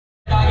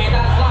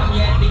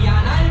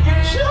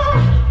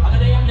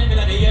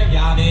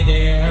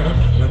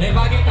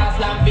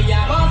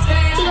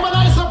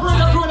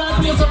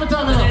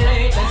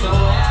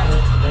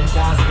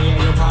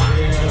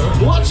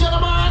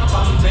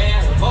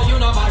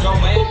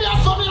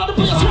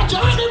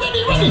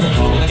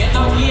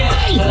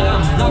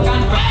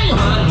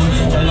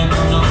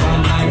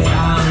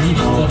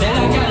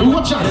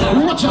Watch out,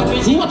 watch out,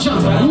 watch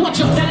out,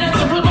 watch out.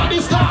 Everybody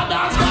start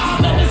dance,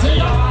 let me see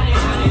you.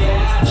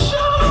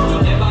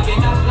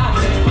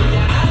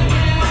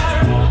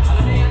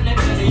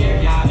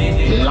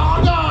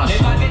 Lord gosh.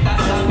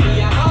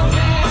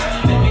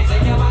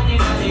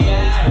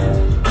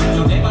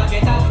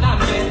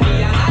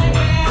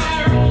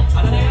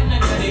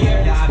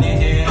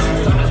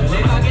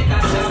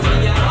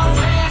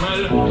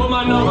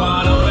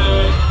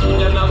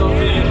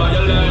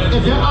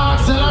 If you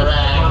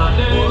accelerate,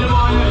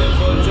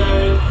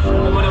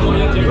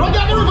 Reggae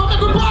on the River,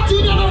 make a party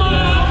in the man.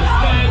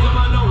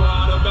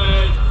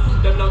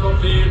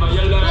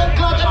 Red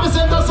Club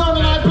epicenter sound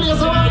in our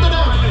place around to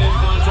them.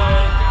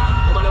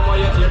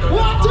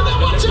 What to them,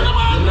 watch them,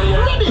 man.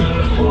 Ready?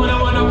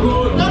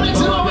 That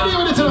makes it over there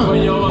with it now.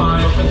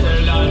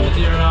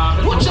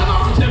 Watch them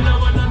out.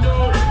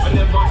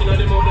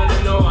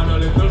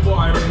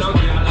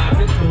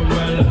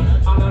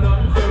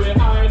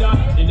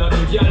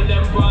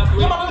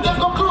 Yeah, man, them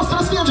come close to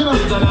the stage, you know.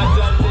 Yeah,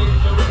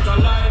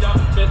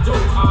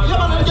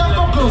 man, them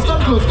come close,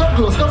 come close, come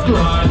close, come close.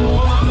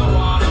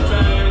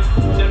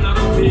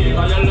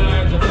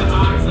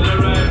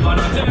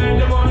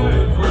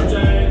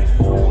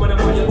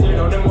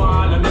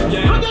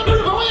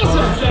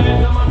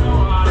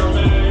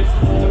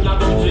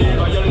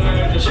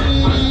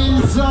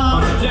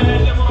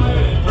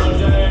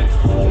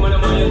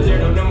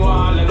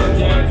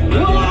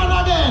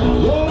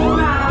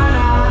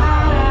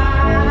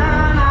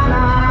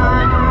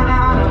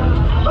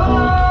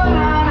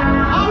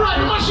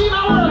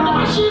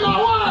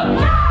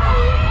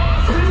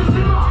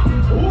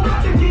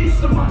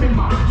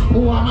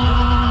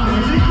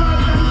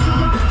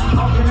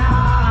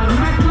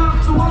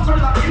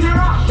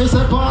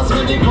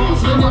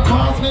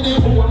 Pass me the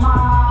oh my,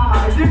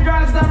 the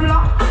girls them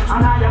lock,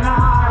 and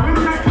I we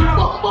make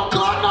love. But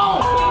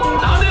now.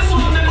 Now this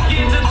one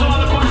dedicated to all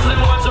the boys that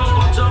want to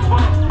jump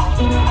up.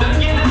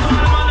 Dedicated to all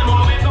the man that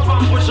want to wake up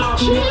and push up.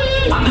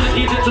 And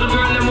dedicated to the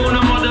girl that want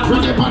to mother.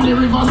 Reggae on the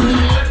River, see.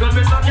 Girl,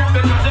 me suck your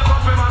because you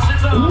come from my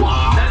shit up.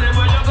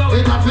 Anywhere you go,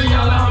 it's a thing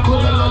you like.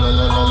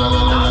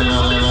 Now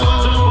this one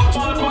jump up,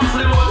 all the boys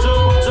that want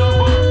to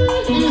jump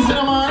up. Easy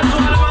the man.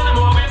 To all the man that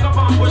want to wake up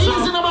and push up.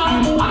 Easy the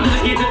man. And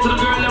dedicated to the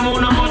girl that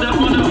want to mother.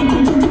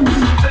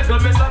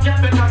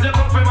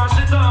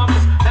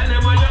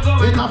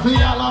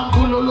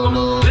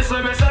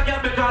 Listen, me suck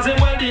it because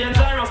it's well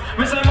dangerous.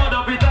 Me say mud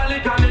up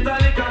italic and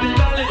italic and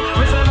italic.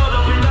 Me say mud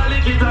up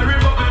italic, it's a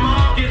river we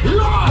market.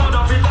 Mud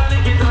up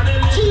italic, it's a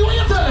delicious. Gee, what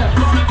you tell them?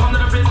 Come to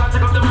the place and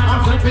take up the mic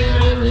and flip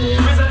it.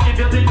 Me say if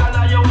you think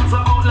that you want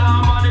some outlaw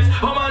money,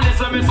 oh man,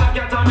 listen, me suck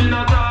it and me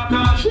not talk.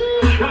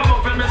 I'm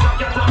muffin, me suck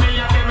it and me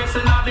a give me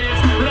sin of this.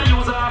 Me a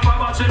use half a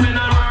battery, me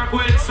not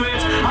work with switch.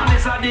 And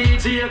this a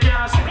DJ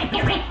cash.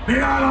 Me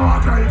all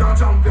walk like a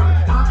champion,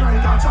 talk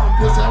like a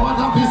champion. You say what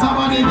a piece of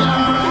money, girl.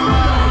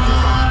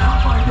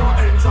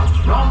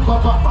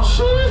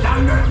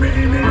 Can't get me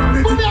in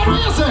reality.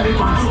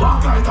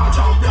 Walk like a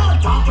champion,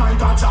 talk like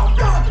a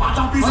champion. What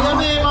a piece of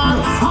money, man.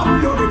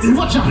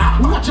 Watch out,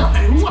 watch out,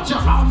 watch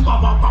out.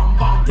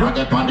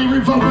 Reggae on the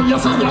River when you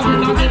say you're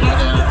gonna get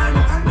again.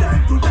 And then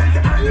to take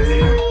the enemy.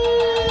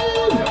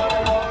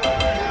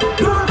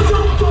 Don't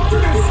jump up to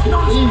this.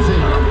 Easy.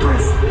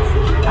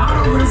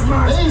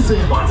 Easy.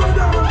 What's a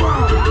devil for?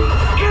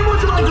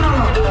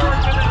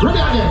 Ready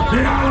again.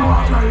 They all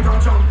walk like a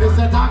champion. They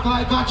say talk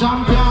like a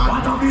champion.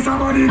 What a piece of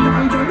body,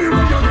 girl. Tell me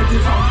where you get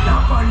it from.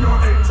 Now find your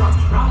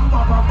entrance. Ram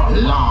pa pa pa.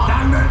 Lord.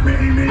 Can't let me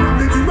in the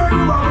reality when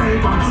you are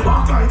waving.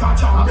 Walk like a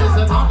champion. They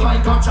say talk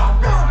like a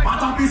champion.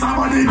 What a piece of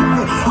body,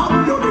 girl. How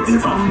will you get it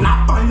from?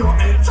 Now find your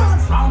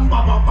entrance. Ram pa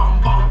pa pa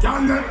pa.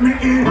 Can't let me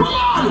in.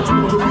 Lord. To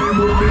me,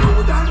 move me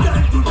good and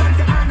take to take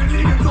the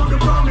enemy to the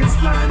promised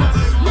land.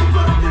 You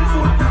got the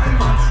foot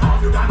diver. All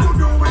you got to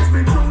do is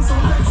be true. So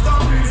let's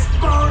stop this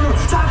burn.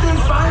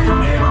 Satisfy your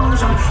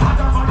emotion. Out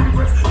of her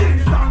request,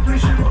 instantly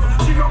she goes.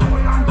 She no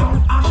hold and down,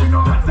 and she no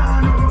got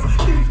time to lose.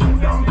 Things cool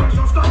down,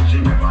 pressure stop, she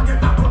never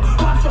get up.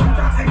 Watch out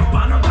that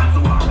expand up, that's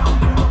all down.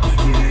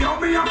 Giddy up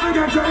me, I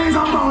forget J's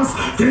and boss.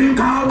 Think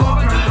I'll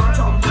walk like a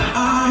jump,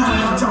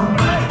 a jump.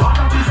 What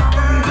a piece of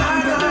money,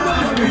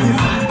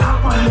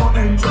 up on your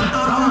entrance.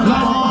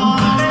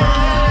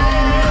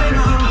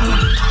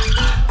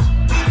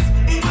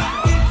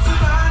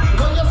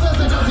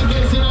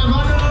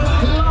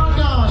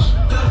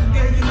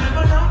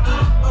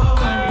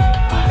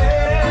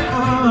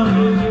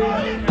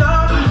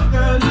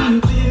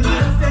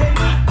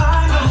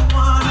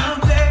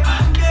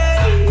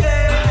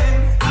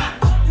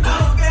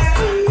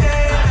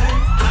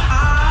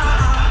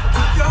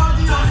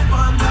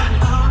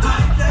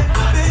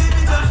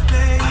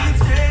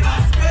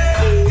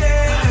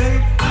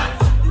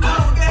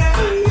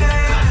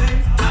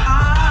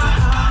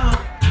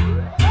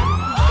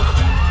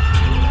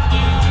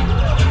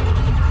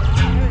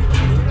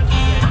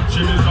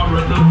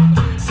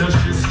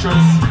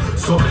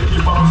 So they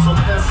give out some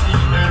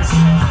SES.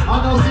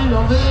 I don't see no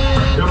way.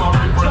 Them a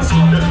request,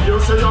 them here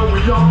say how we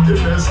are the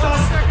best.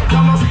 You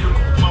must be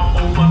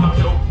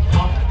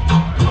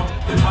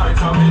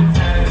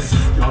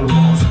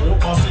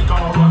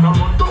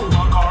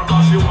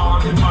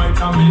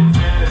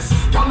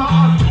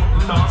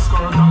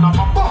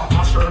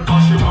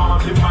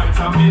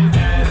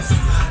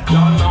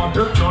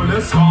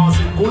stress,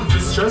 causing good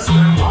distress.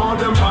 Them all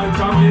them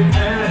vitamin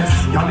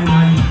S. Y'all in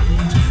a heat,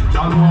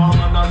 y'all warm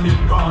and a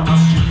lip on the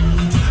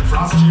street.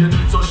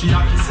 Frustrated so she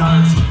a kiss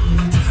her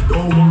teeth.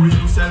 Don't worry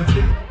yourself.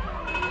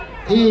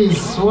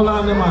 Is, hold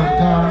on the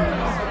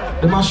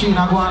man, the machine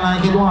I go on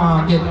like it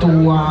want to get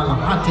too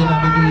hot in the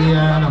day, you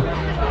know.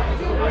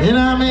 You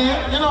know what I mean?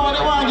 You know when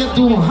they want to get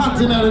too hot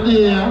in the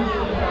day,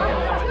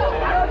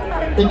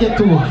 they get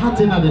too hot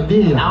in the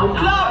day. Now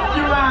clap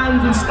your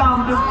hands and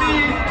stamp the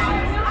feet.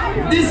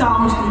 This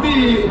happens to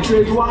be a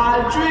trade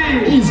wild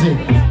tree. Easy.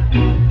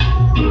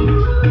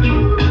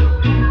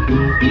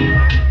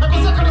 Let me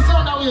second the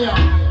sound out here.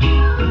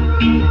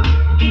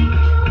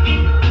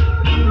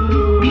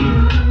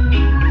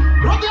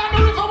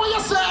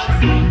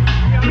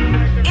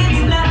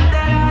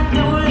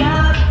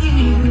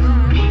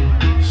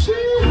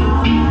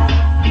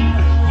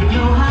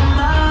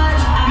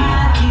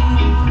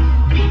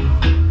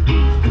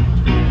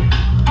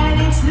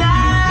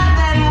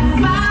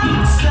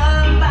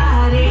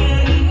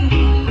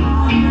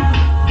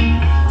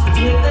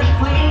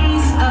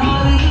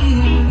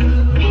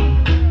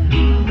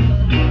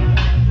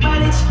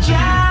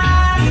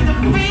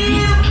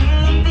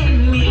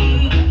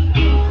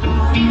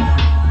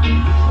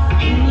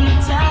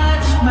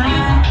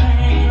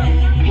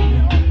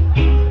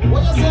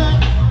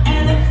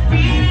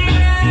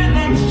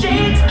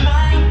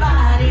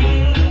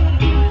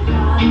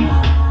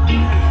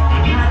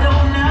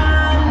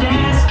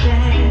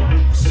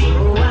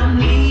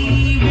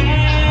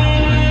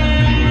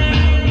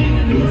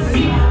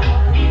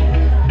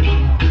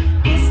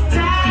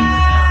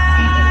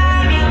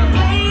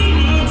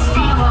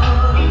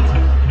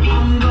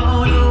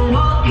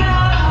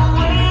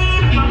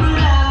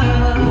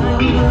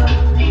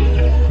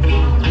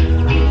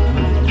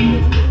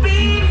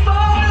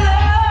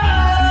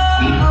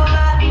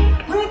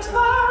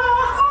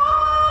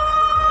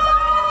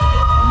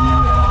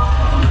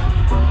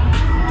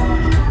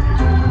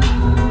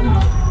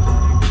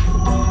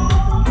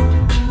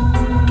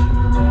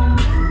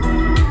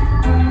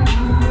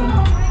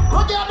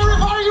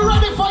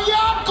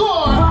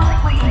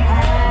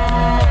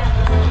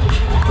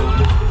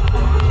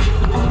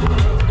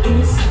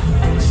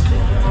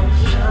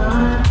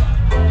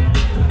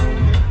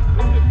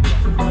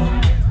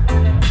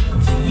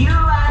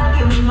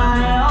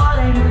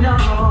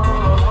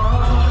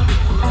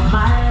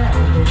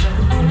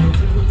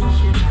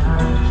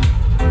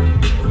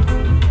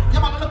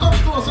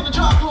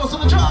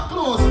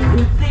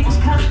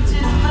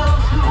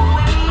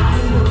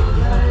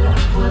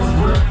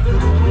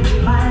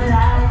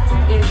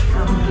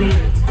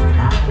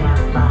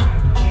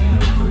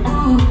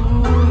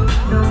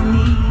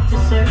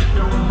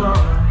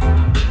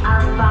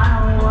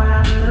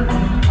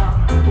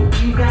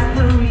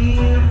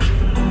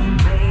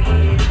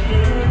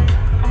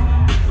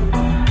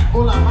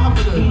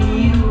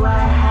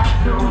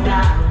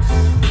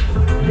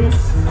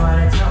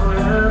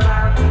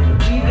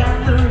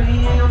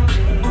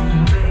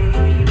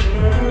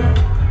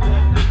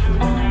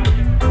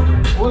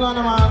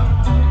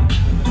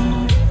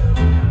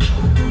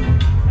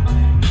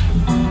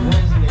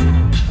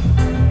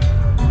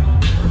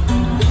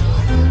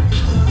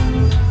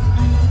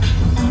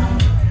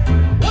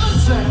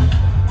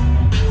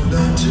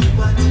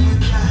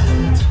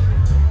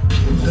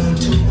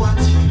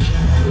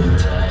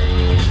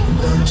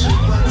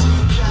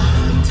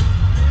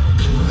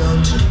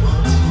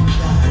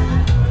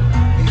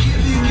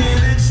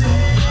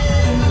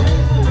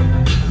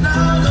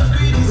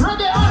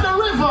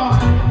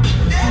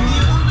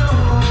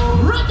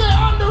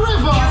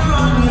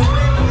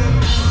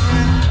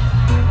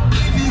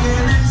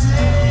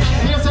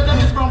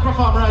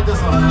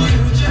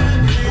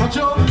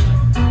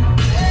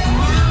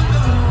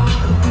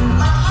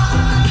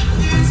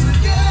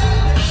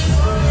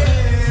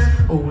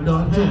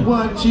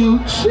 What you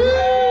choose.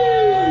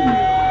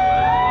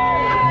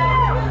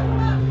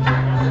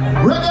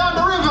 Reggae on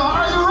the River,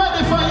 are you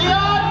ready for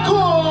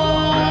Yaadcore?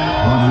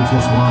 Audio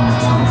test one,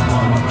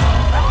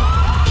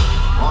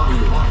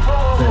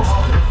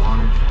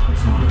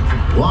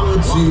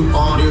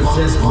 audio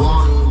test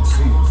one.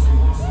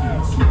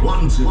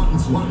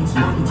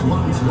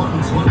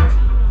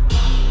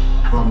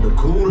 From the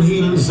cool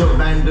hills of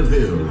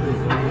Mandeville,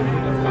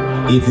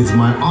 it is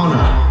my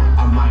honor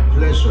and my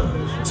pleasure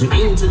to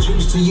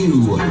introduce to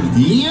you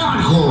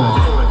Yaadcore.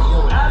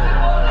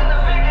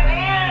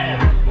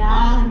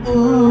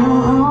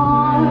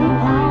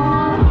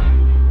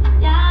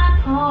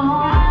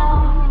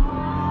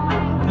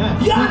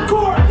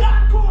 Yaadcore!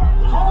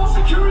 Call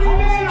security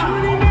now!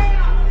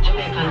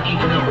 Jamaican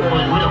people don't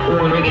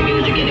own reggae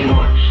music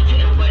anymore. So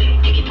everybody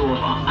take it over,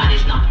 and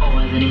it's not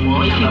ours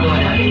anymore. If you go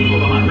ahead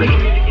and reggae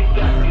music is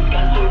gone.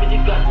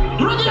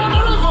 Reggae on the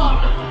River!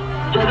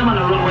 Gentlemen,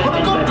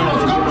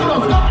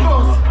 come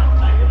close.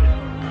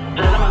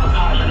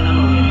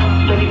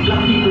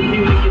 Black people's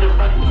music in the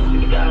practice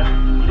because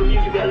the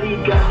music that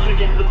lead God's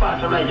children to the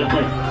path of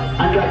righteousness.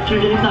 And God's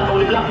children is not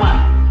only black man.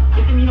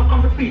 If you don't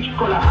come to preach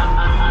color and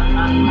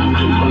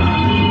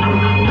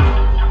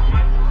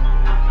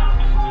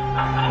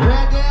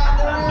Reggae on the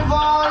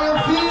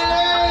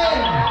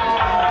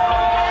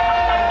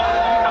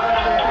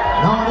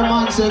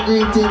say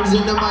greetings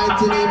in the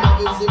mighty name of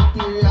His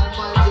Imperial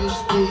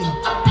Majesty.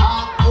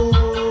 And oh,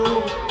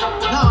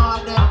 no,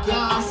 them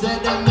can't say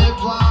them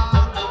never.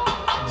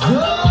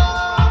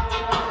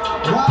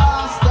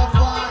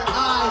 Rastafari,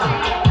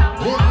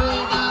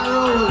 living a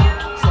rule.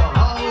 So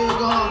how we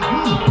go?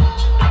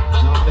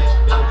 Now make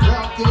me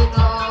rock it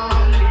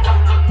on.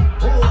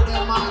 Who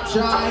them a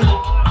try?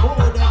 Who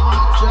them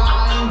a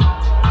try?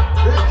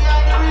 Reggae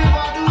on the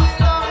river, do we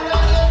love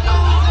reggae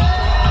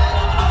music?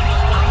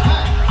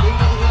 Hey, give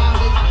me a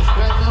mix, me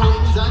spread my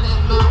wings and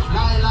then me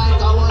fly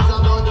like I was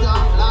about to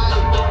fly.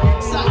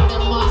 Side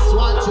them must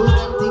watch who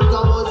them think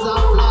I was a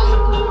fly.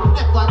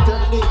 Never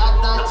turn the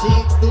other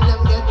cheeks till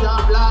them get a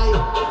blind.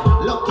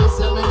 Lucky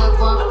say me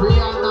never pray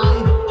a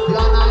night,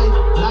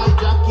 like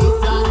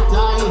jacket and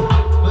tie.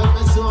 When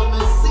me saw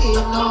me see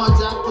no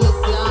jacket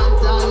and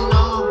tie,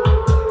 no.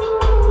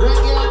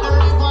 Reggae on the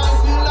river,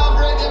 if you love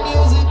reggae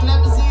music, let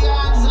me see your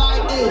hands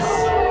like this.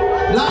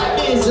 Like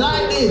this,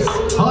 like this.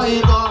 How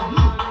you go?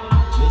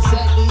 Me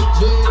say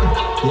DJ,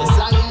 yes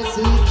I yes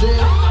DJ.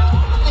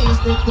 Please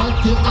the good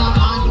thing a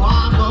man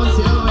want bounce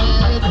your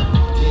head.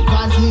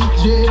 Because he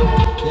drip,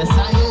 yes I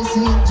yes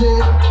he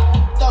drip.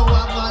 Don't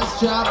want my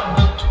strap,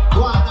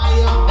 one on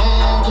your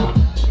head.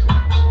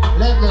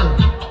 Level,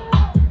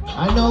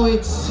 I know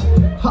it's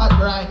hot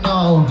right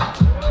now,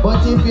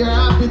 but if you're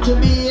happy to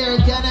be here,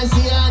 can I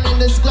see your hand in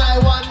the sky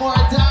one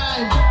more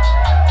time?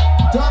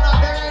 Turn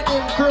up the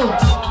rhythm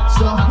crooks.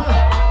 So,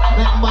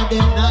 remember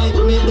them night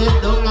me they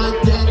don't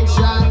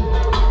attention.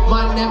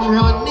 Man them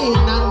running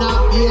and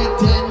not pay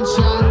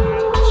attention.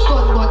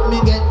 Fun but me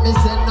get me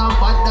send up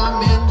a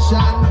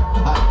dimension.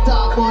 I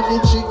talk about the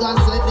trigger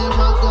say them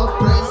a go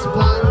press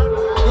pan.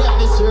 Yeah,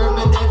 me swear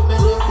me dead me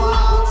never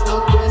ask no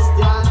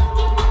question.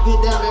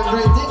 Give them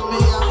everything me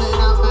have in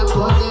my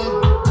pocket.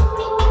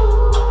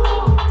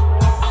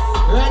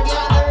 Reggae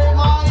on the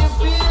river, how you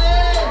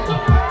feeling?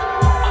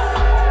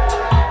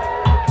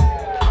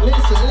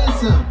 Listen,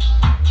 listen.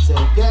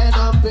 Say get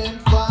up and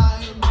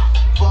fight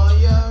for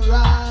your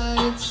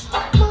rights, my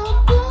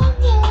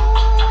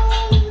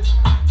brothers.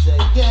 Say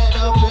get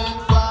up and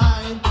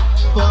fight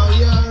for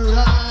your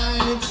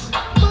rights,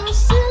 my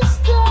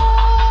sisters.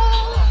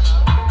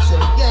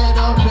 Say get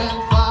up and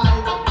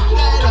fight,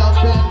 get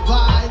up and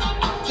fight,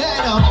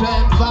 get up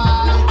and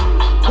fight.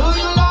 Do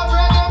you love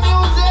reggae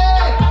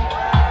music?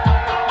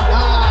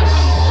 Gosh,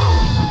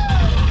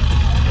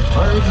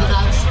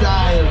 original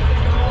style.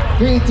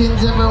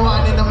 Greetings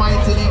everyone in the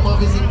mighty name of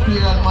His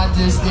Imperial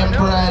Majesty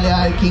Emperor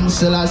High King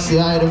Selassie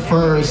I the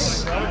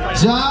First.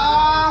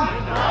 Jah,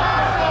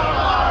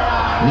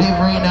 live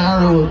in our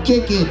rule.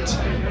 Kick it.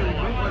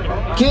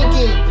 Kick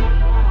it.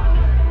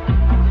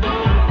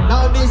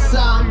 Now this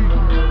song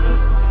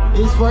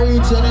is for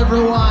each and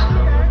everyone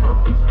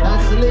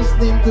that's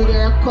listening to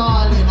their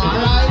calling,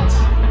 alright?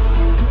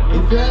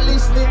 If you're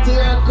listening to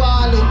your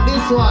calling,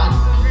 this one,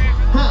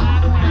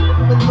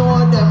 but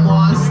know them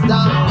want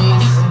stop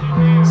this.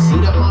 See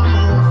them a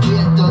move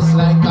it just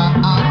like a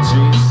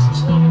actress.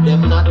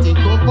 Them not take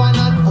up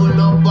and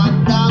full up on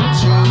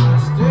doctrine.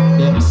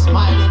 Them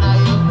smiling at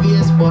your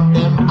face but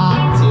them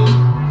acting.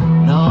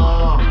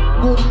 No,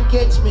 couldn't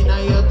catch me now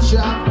you're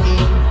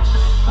tracking.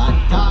 And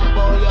talk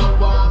about your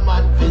warm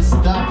and fist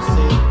stop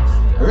sing.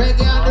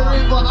 Reggae on the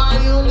river, are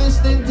you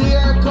listening to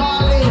your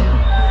calling?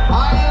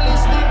 Are you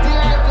listening to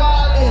your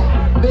calling?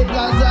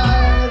 Because I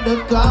heard the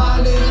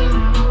calling.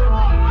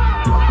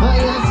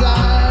 Yes, I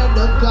heard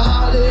the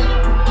calling.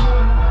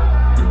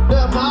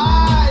 The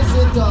mice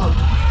sit up.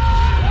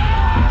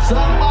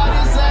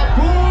 Somebody say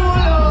pull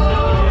up.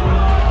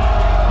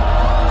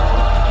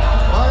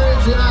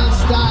 Original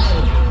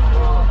style.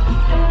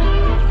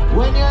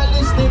 When you're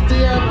listening to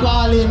your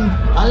calling,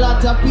 a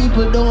lot of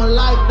people don't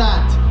like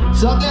that.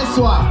 So guess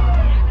what?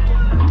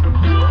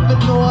 I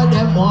know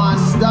them want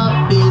to stop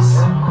this.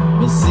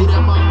 Me see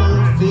them a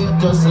move feel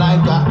just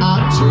like an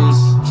actress.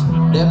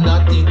 Them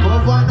not take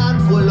over and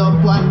full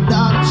up on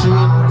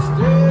doctrine.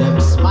 Them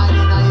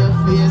smiling at your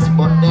face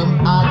but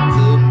them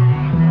acting.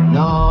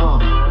 No,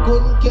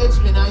 couldn't catch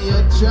me now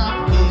you're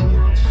trapping.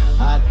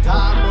 I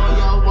talk about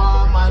your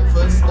warm and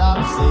first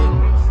stop sing.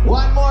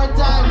 One more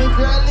time, if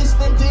you're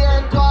listening to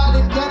your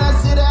calling, can I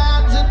see the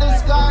hands in the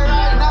sky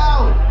right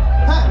now?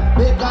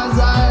 Because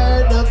I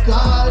heard the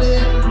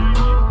calling.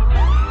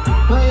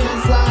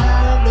 Yes, I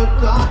heard the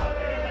calling.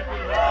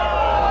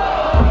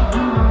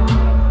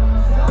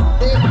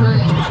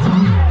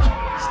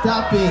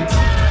 Stop it.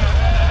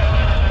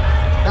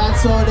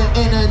 That's how the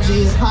energy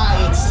is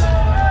hot.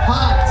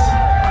 Hot.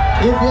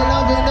 If you're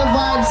loving the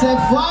vibe, say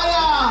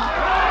fire.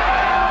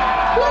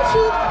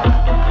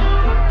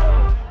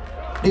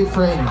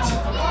 Different.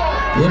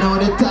 You know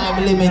the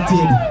time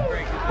limited.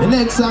 The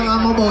next song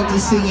I'm about to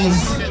sing is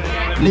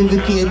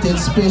dedicated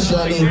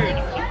specially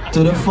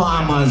to the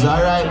farmers,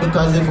 alright?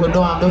 Because if we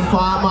don't have the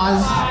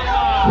farmers,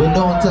 we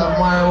don't have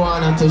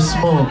marijuana to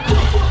smoke.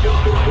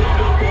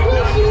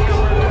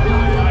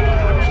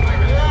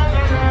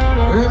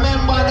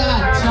 Remember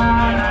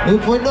that.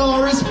 If we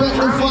don't respect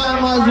the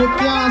farmers, we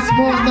can't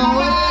smoke no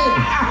way.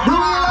 Do we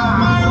have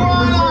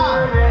marijuana?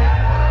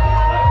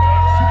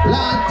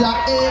 plant a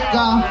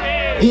acre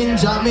in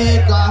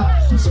Jamaica.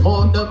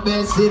 Smoke the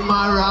best in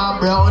my raw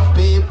brown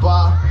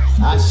paper.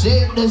 I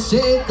shake the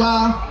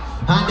shaker,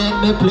 and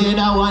then me play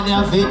that one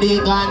ya for the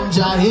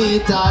ganja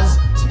haters.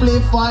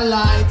 Split for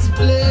light,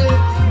 split,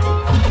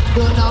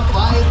 do not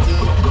fight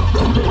it.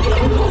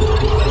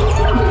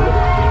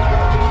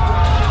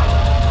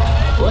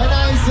 When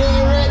I say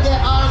reggae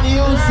on,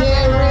 you say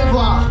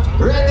river.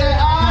 Reggae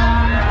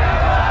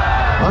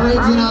on,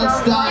 original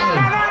style.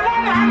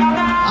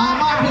 I'm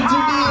happy to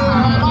be here,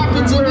 I'm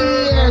happy to be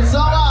here.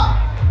 So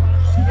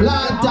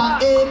plant an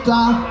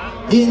acre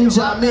in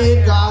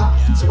Jamaica.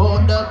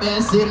 Smoke the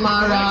best in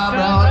my raw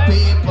brown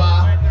paper.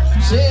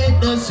 Shake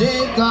the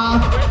shaker,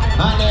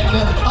 and then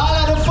all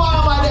of the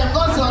farmer them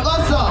go so, go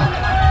so.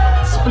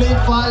 Split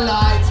for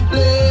light,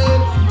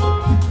 split,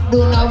 do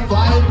not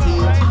fight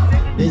it.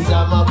 This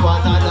I'm up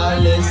on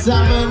another list,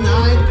 I'm a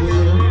night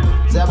will.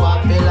 Say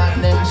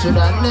Babylon them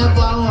shoulda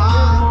never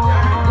won.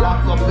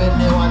 Lock up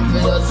anyone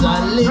for us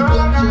and live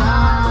the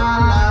dry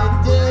like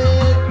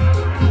this.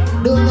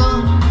 Do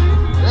not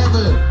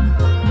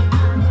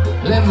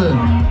level.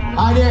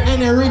 Are there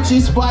any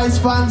Richie Spice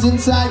fans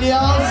inside the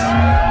house?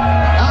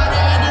 Are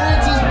there any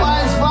Richie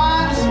Spice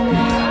fans?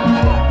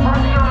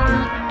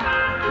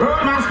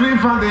 Roll my split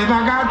from it, I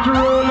got to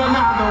roll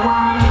another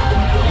one.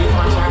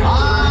 I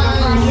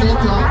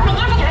set up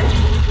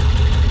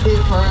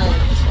different.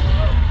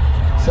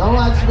 So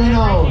watch me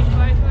now.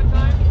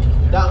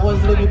 That was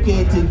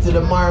dedicated to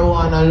the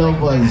marijuana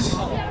lovers.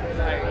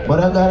 But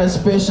I got a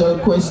special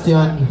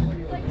question.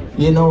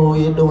 You know,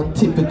 you don't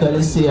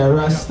typically see a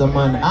Rasta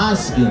man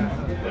asking.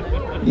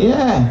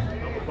 Yeah.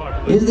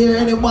 Is there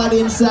anybody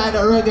inside the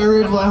Reggae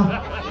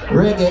River,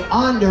 Reggae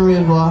on the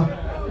River,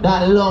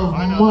 that love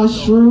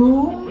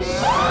mushrooms?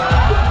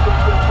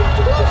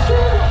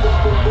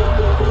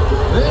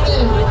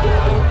 Ready?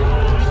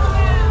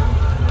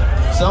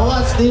 So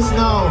watch this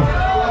now.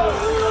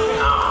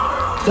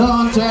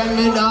 Don't turn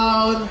me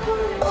down.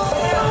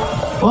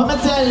 What me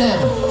tell them?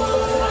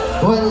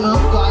 When I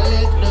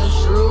collect the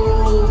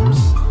shrooms,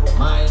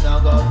 mine I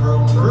go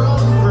vroom,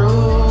 vroom,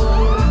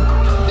 vroom.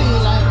 Feel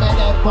like me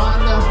dey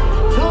ponder.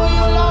 Do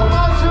you love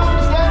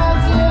mushrooms? Can I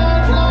see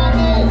it like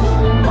this?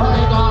 My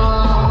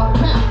God,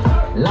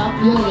 love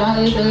you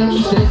like them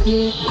shake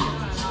it.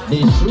 The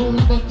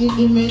shrooms make the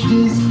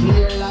images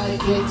clear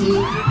like it.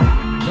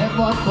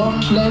 Never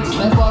complex,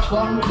 never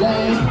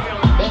complain.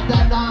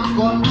 Better than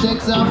come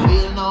checks and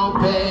feel no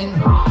pain.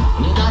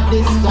 In the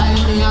sky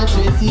me a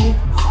jetty.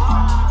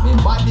 Me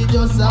body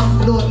just a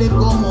float like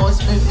almost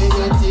me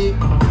forget it.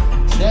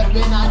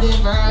 Stepping at the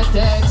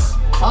vertex.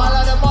 All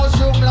of the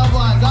mushroom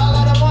lovers, all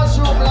of the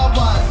mushroom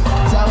lovers.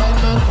 So when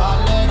me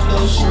collect the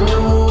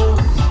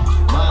shrooms,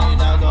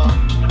 mine I go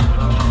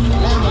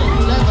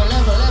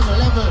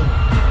level.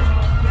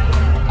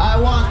 I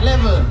want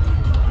level.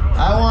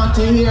 I want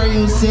to hear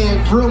you say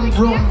vroom,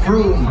 vroom,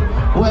 vroom.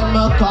 When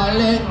me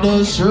collect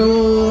the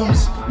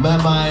shrooms, my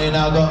mind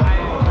I go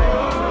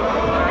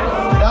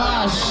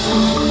dash.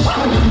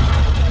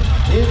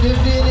 If you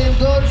feeling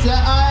good, say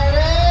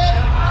Irie.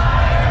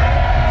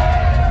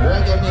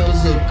 Reggae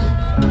music.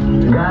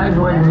 God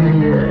was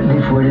here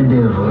before the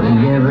devil. He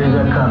gave us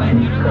a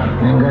copy.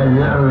 And God's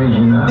the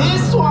original.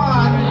 This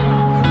one.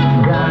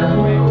 God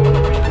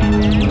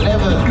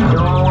level.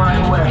 don't want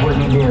to work with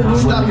the devil.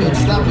 Stop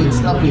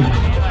it.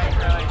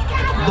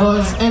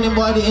 Does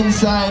anybody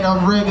inside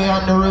of Reggae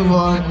on the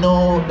River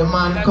know the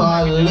man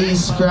called Lee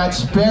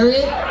Scratch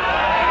Perry?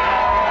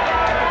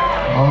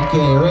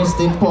 Okay, rest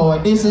in power.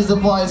 This is the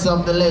voice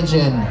of the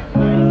legend.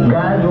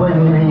 God was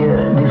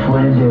here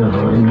before the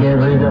devil. He gave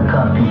us a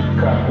copy.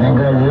 And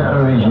God's the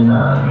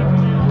original.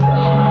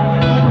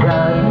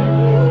 God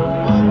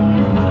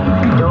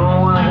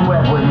don't want to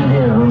work with the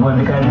devil, but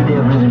because the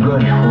devil is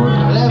grudgeful.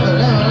 Level.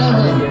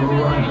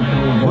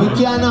 We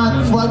cannot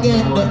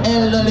forget the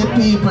elderly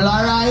people,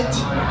 alright?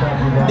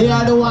 They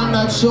are the one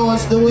that show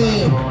us the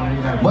way.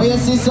 But you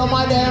see some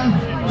of them,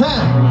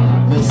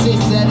 me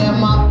sister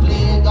them a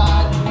play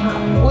God.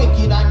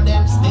 Wicked and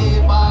them stay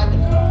bad.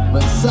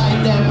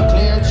 Beside them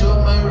clear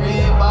through my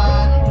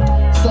Ray-Ban.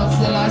 So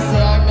still I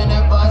say I may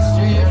never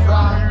stray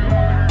from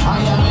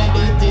higher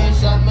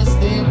meditation,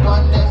 mistake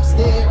on them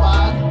stay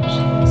bad.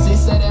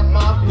 Sister them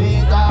a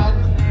play God.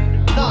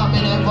 No,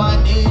 me never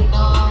need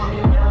no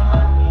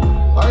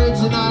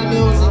original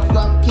music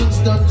from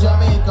Kingston,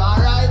 Jamaica,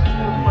 alright?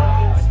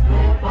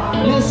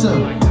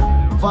 Listen,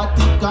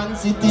 Vatican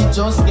City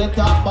just get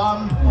a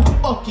bomb.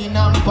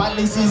 Buckingham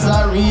Palace is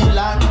a real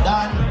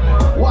London.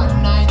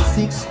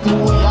 1962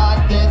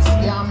 yard get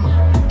scam.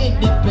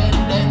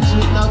 Independence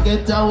with no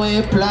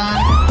getaway plan.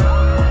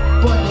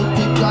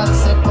 Political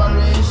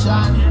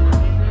separation.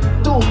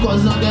 2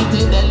 cousins get a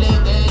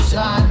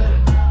delegation.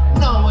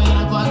 No, we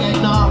never get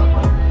no.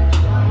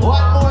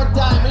 One more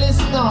time,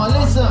 listen now,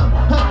 listen.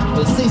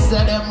 The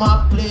sister them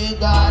a play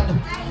God.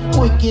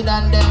 Wicked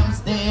and them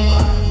stay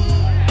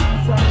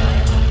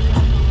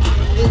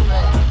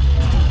different.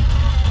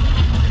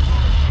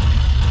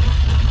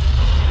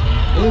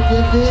 If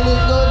you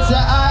feeling good, say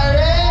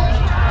Irie.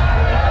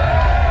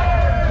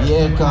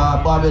 Yeah,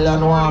 cause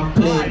Babylon want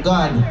to play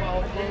God.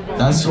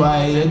 That's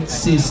why you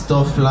see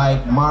stuff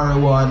like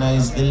marijuana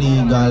is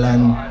illegal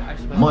and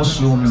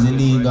mushrooms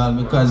illegal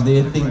because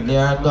they think they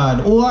are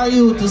God. Who are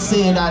you to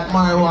say that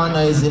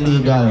marijuana is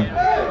illegal?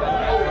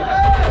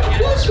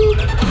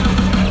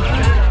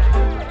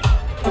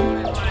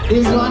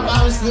 This one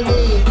comes to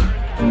me.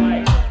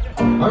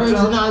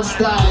 Original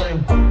style.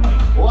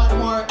 One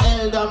more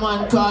elder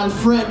man called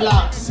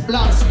Fredlocks,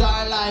 Black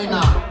Star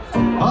Liner.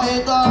 How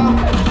you go?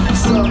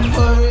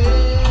 Separation.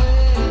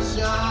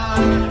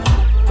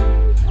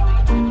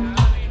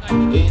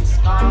 It's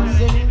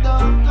causing the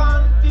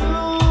confusion.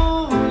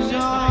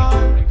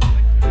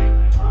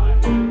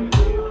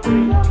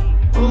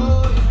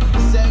 Oh,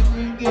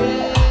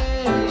 segregation.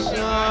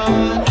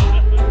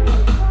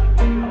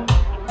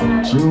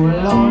 True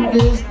love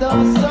is the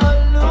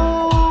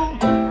saloon.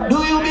 Do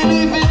you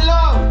believe in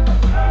love?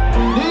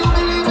 Do you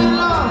believe in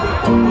love?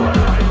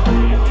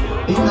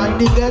 In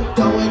the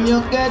ghetto when you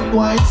get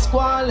white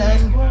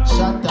squalling,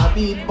 shut a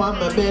beat on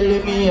my belly,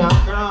 me a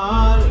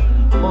crawl.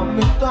 But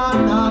me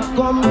cannot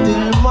come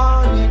till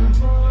morning.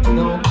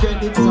 No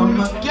credits on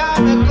my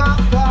mechanical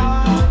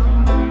car.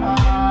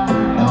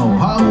 Now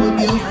how would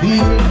you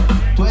feel?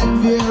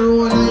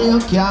 12-year-old and you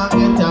can't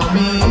get a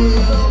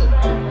meal.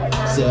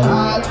 Say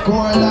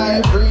hardcore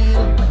life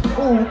real.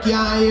 Who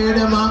can't hear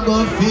them and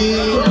go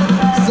feel?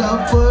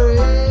 Suffering,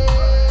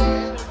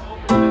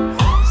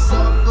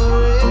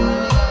 suffering,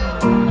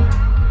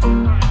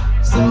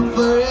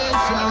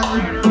 sufferation,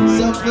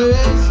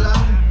 sufferation,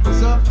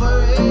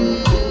 suffering.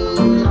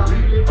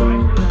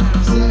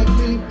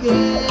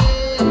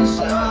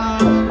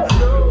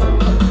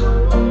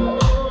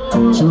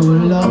 True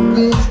love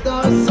is the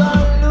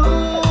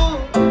saloon.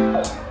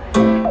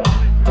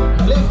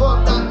 Lift up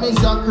that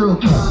Mr.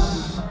 Crooks.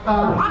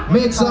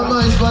 Make some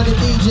noise for the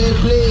DJ,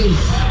 please.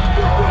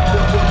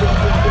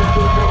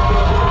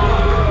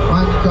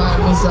 One call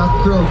Mr.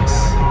 Crooks.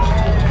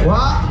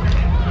 What?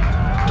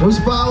 Which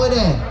part with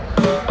it?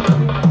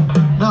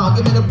 No,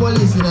 give me the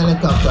police in the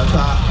helicopter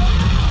car.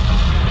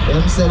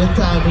 Them say the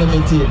time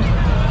limited.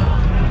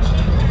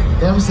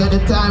 Them say the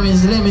time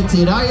is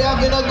limited. Are you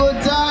having a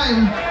good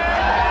time?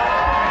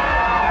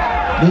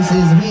 This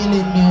is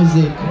healing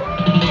music.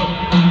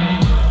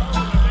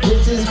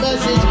 This is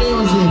message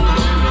music.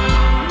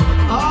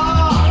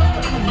 Oh,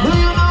 do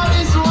you know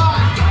this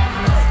one?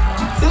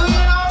 Do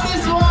you know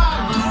this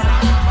one?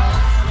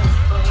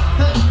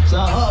 So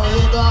how we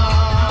go?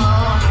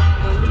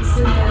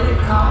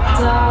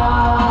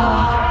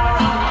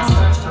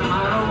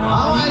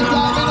 How I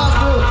talking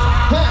about?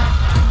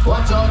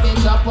 Watch out the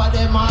chop what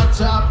them a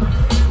chop.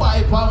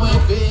 Pipe away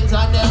fields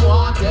and them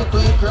want take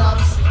quick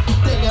crops.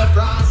 Tell your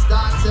France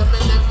dance and me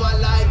never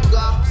like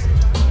cops.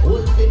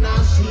 Wolf in a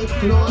sheep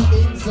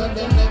clothing so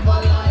they never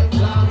like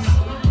clocks.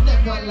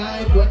 Never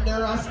like when the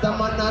Rasta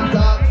man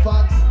attack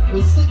facts. We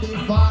see the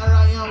far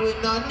and we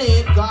no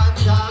need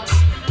contacts.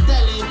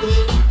 Tell it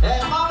with,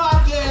 hey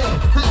mama kid.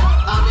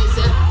 And me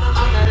said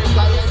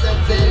America yes them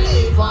say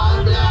leave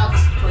all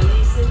blacks.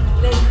 Police in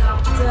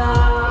helicopter.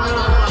 What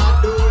them a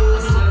do?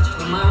 Search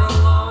for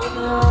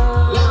marijuana.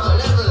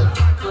 Level.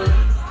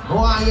 Who I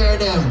hear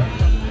them?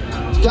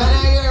 Can I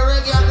hear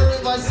Reggae on the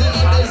River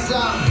singing this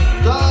song?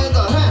 Go,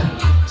 hey.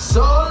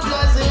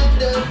 Soldiers in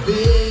the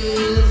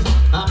fields,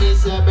 I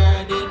miss a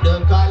burning the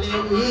cali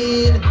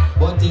weed.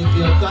 But if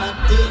you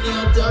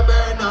continue to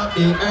burn up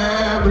the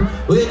herb,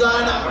 we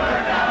gonna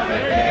burn up the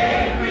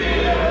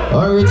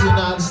field.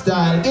 Original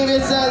style. Give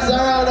yourselves a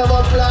round of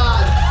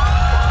applause.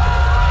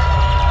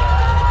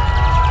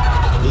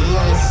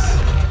 Yes.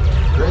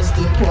 Rest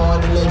in power,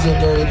 the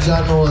legendary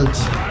John Holt.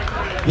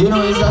 You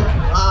know, it's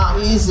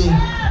easy.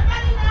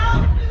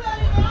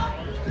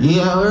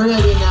 Yeah, we're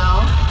ready now.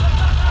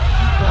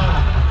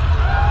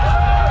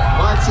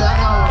 Watch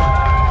out.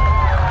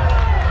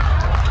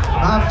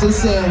 I have to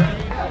say,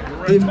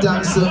 give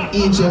thanks to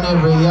each and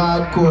every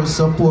Yaadcore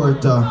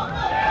supporter.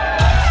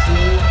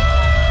 See,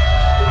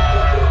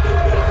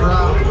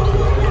 from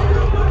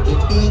the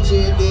DJ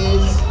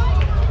days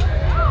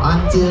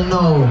until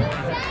now,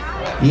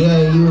 yeah,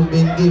 you've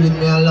been giving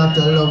me a lot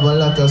of love, a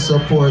lot of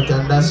support,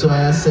 and that's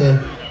why I say,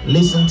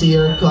 listen to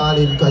your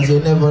calling, because you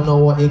never know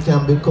what it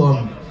can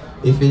become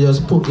if you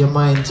just put your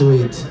mind to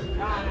it.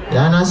 You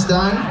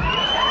understand?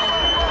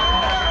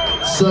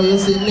 So you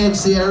see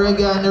next year,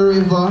 Reggae on the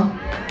River,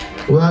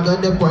 we are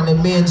going to be on the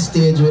main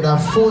stage with a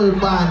full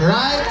band,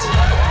 right?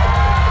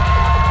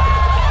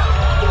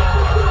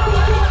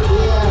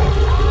 Yeah.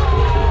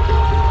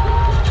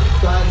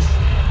 Because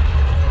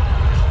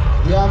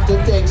you have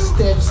to take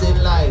steps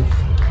in life.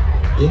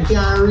 You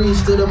can't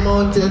reach to the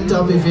mountain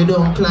top if you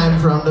don't climb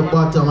from the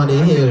bottom of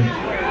the hill.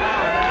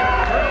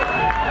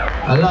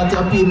 A lot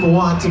of people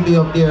want to be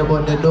up there,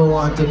 but they don't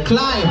want to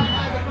climb.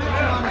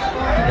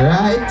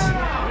 Right?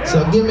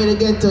 So give me the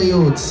ghetto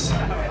youths.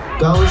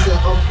 Because we say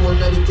up full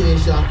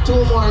meditation.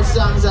 2 more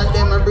songs and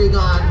then I bring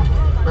on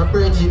my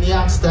bridging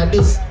youngster.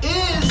 This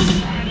is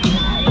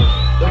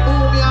the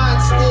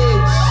Boomyard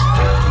stage.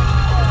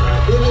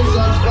 This is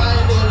just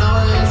finding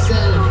our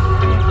yourself.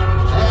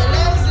 Hey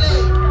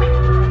Leslie.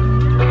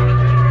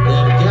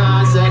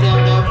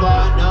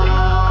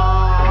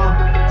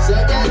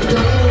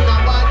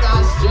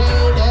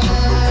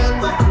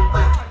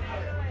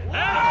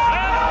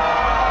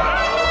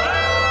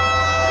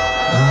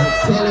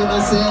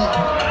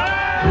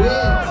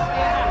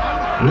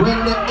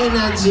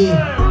 energy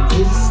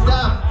is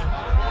stopped.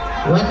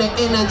 When the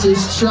energy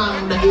is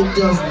strong, that it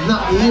does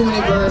not the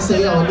universe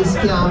say, yo, this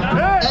camp.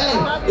 Hey,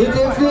 if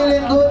you're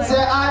feeling good, say,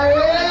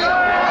 Irie.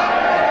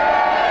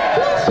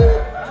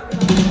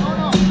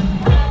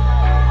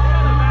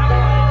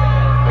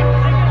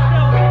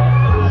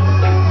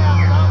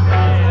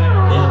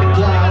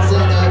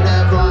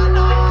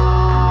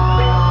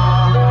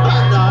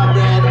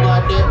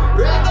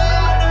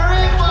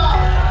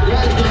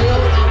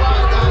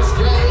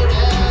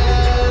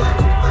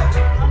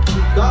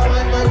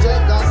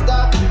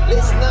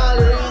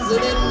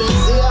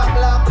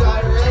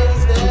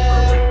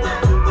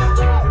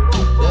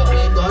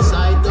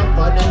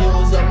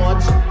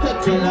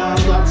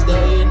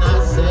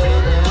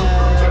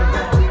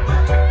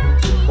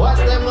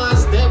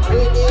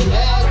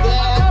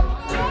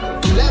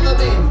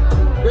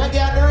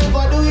 Reggae on the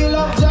river, do you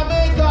love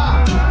Jamaica?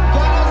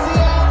 Can I see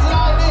hands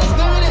like this?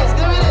 Give me this,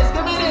 give me this,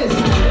 give me this.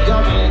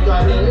 Jamaica,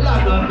 the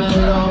land of me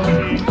love,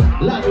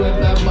 land with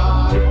me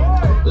born,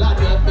 land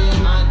with me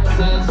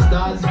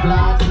ancestors,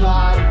 black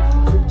card.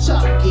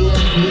 Chucky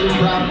and feel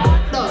from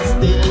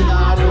dusty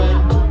land when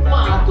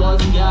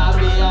Marcus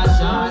Garvey a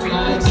shine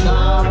like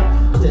storm.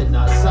 Then I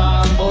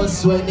saw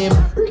us when him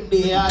ring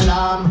the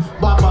alarm.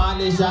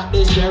 Babali shot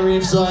the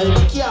sheriff so him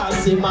can't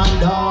see man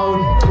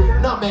down.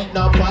 No make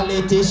no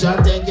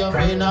politician take your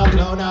fin up,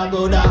 clown a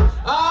good.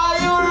 Are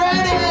you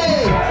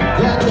ready?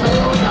 Get the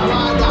youth of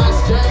all that's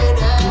training.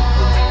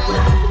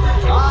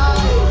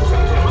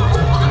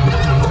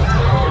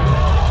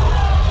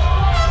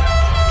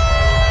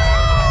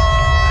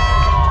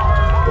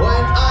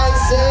 When I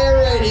say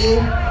ready,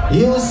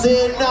 you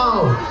say no.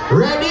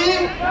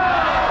 Ready?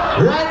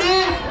 Ready?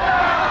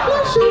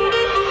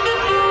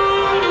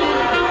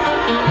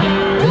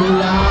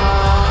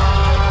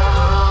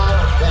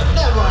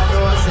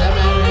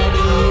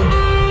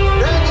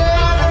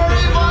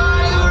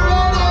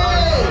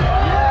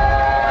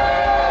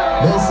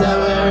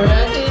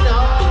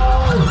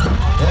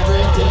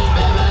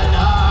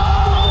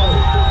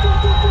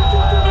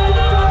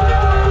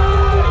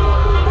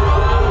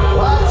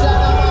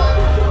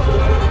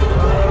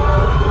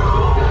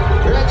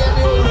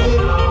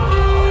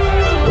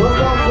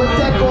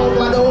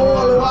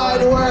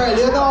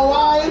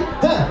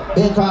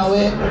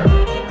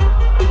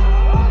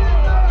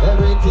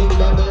 Everything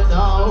baby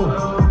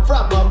now.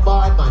 From a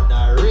bad man, a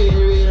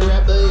real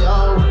rebel yo.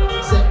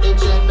 Set the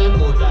trend me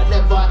good, I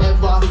never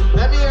ever.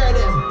 Let me hear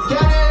them. Can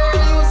I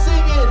hear you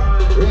singing?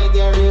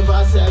 Reggae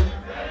River 7.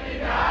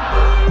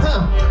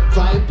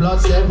 5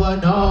 plus 7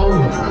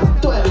 now.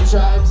 12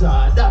 tribes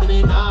are Dubby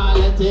now,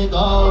 let it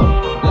go.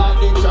 Like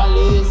the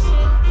chalice.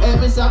 Hey,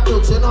 Mr.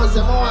 Cooks, you know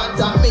some want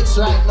to mix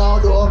right now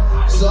though.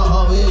 So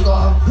how we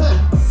go?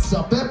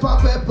 So pepper,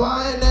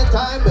 pepper,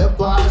 anytime we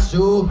pass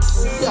through.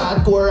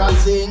 Yaadcore I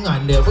sing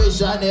and they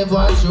wish I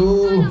never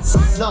true.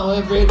 Now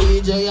every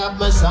DJ have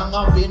my song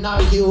up in a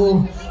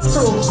queue.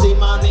 Troops in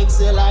my mix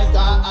it like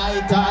a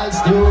ital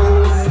stew.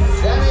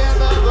 Them hear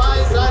my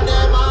voice and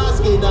them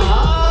asking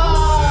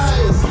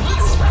eyes.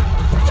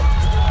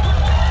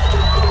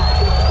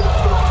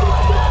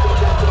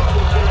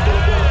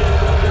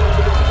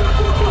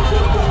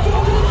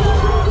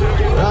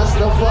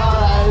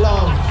 Rastafari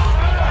love.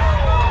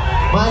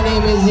 My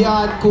name is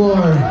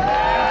Yaadcore.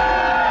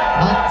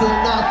 Until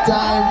that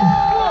time,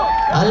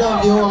 I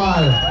love you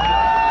all.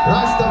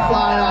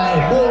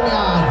 Rastafari, boom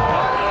yan.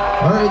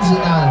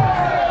 Original.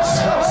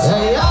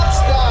 Hey,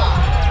 youngster.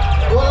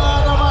 Hold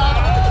on, man.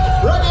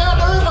 Reggae on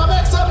the river,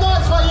 make some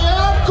noise for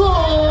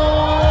Yaadcore.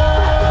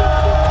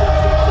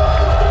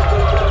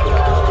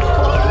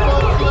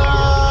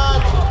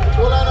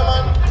 Hold on,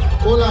 man.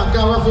 Hold on,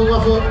 can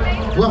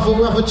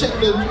we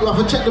have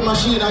to check the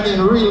machine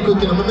again real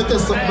quick. Let me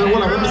test something.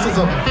 Hold on, let me see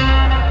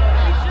something.